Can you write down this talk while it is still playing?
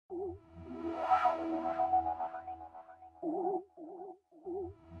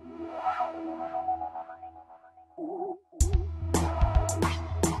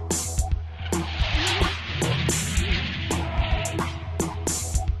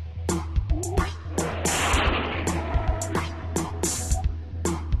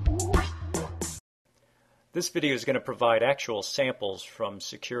This video is going to provide actual samples from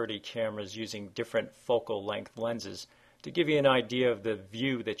security cameras using different focal length lenses to give you an idea of the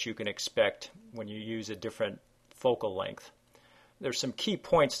view that you can expect when you use a different focal length. There's some key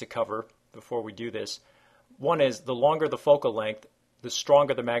points to cover before we do this. One is the longer the focal length, the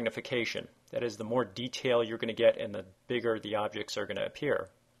stronger the magnification. That is, the more detail you're going to get and the bigger the objects are going to appear.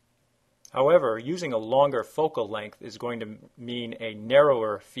 However, using a longer focal length is going to mean a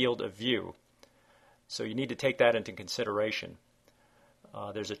narrower field of view. So you need to take that into consideration.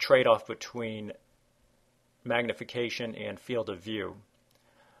 There's a trade-off between magnification and field of view.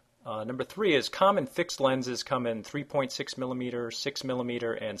 Number 3 is common fixed lenses come in 3.6 millimeter, 6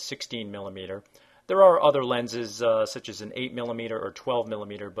 millimeter, and 16 millimeter. There are other lenses such as an 8 millimeter or 12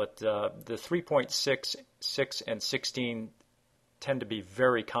 millimeter, but the 3.6, 6, and 16 tend to be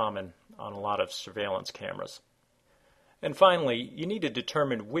very common on a lot of surveillance cameras. And finally, you need to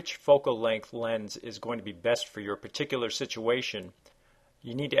determine which focal length lens is going to be best for your particular situation.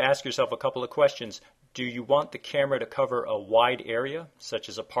 You need to ask yourself a couple of questions. Do you want the camera to cover a wide area, such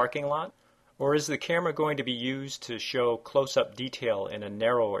as a parking lot? Or is the camera going to be used to show close-up detail in a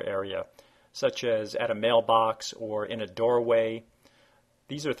narrower area, such as at a mailbox or in a doorway?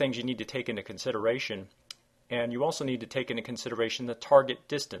 These are things you need to take into consideration. And you also need to take into consideration the target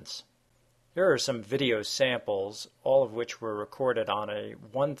distance. Here are some video samples, all of which were recorded on a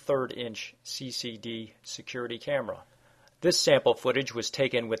 1/3 inch CCD security camera. This sample footage was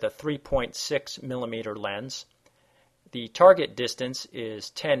taken with a 3.6 millimeter lens. The target distance is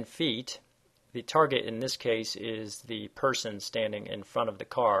 10 feet. The target in this case is the person standing in front of the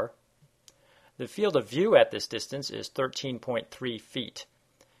car. The field of view at this distance is 13.3 feet.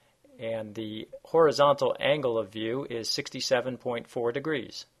 And the horizontal angle of view is 67.4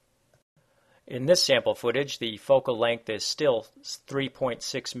 degrees. In this sample footage, the focal length is still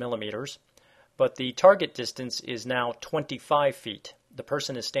 3.6 millimeters, but the target distance is now 25 feet. The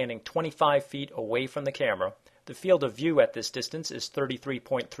person is standing 25 feet away from the camera. The field of view at this distance is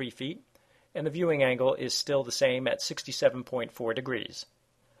 33.3 feet, and the viewing angle is still the same at 67.4 degrees.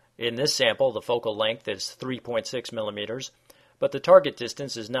 In this sample, the focal length is 3.6 millimeters, but the target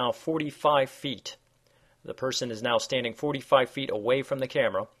distance is now 45 feet. The person is now standing 45 feet away from the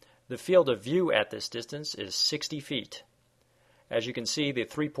camera. The field of view at this distance is 60 feet. As you can see, the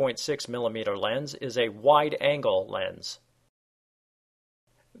 3.6 millimeter lens is a wide-angle lens.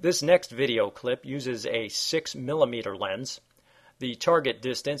 This next video clip uses a 6 millimeter lens. The target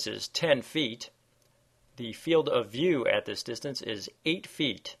distance is 10 feet. The field of view at this distance is 8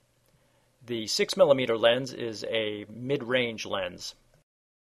 feet. The 6 millimeter lens is a mid-range lens.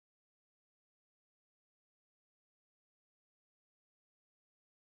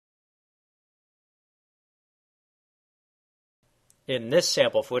 In this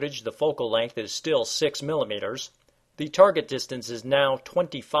sample footage, the focal length is still 6 millimeters. The target distance is now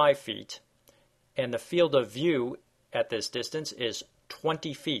 25 feet, and the field of view at this distance is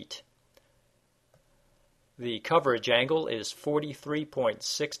 20 feet. The coverage angle is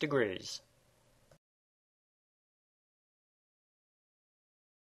 43.6 degrees.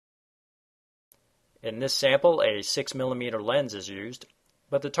 In this sample, a 6 millimeter lens is used,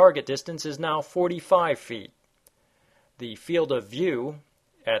 but the target distance is now 45 feet. The field of view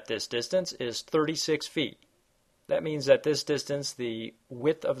at this distance is 36 feet. That means at this distance, the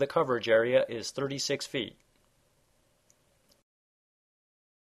width of the coverage area is 36 feet.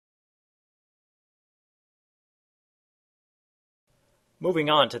 Moving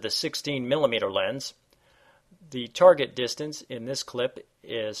on to the 16 millimeter lens, the target distance in this clip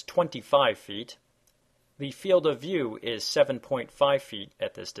is 25 feet. The field of view is 7.5 feet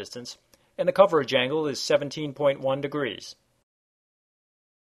at this distance, and the coverage angle is 17.1 degrees.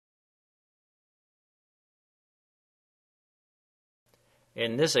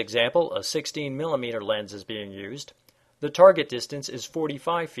 In this example, a 16 millimeter lens is being used. The target distance is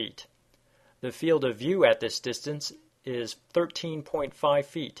 45 feet. The field of view at this distance is 13.5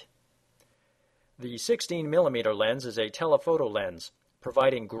 feet. The 16 millimeter lens is a telephoto lens,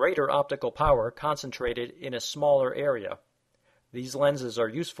 providing greater optical power concentrated in a smaller area. These lenses are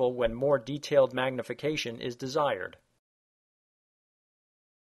useful when more detailed magnification is desired.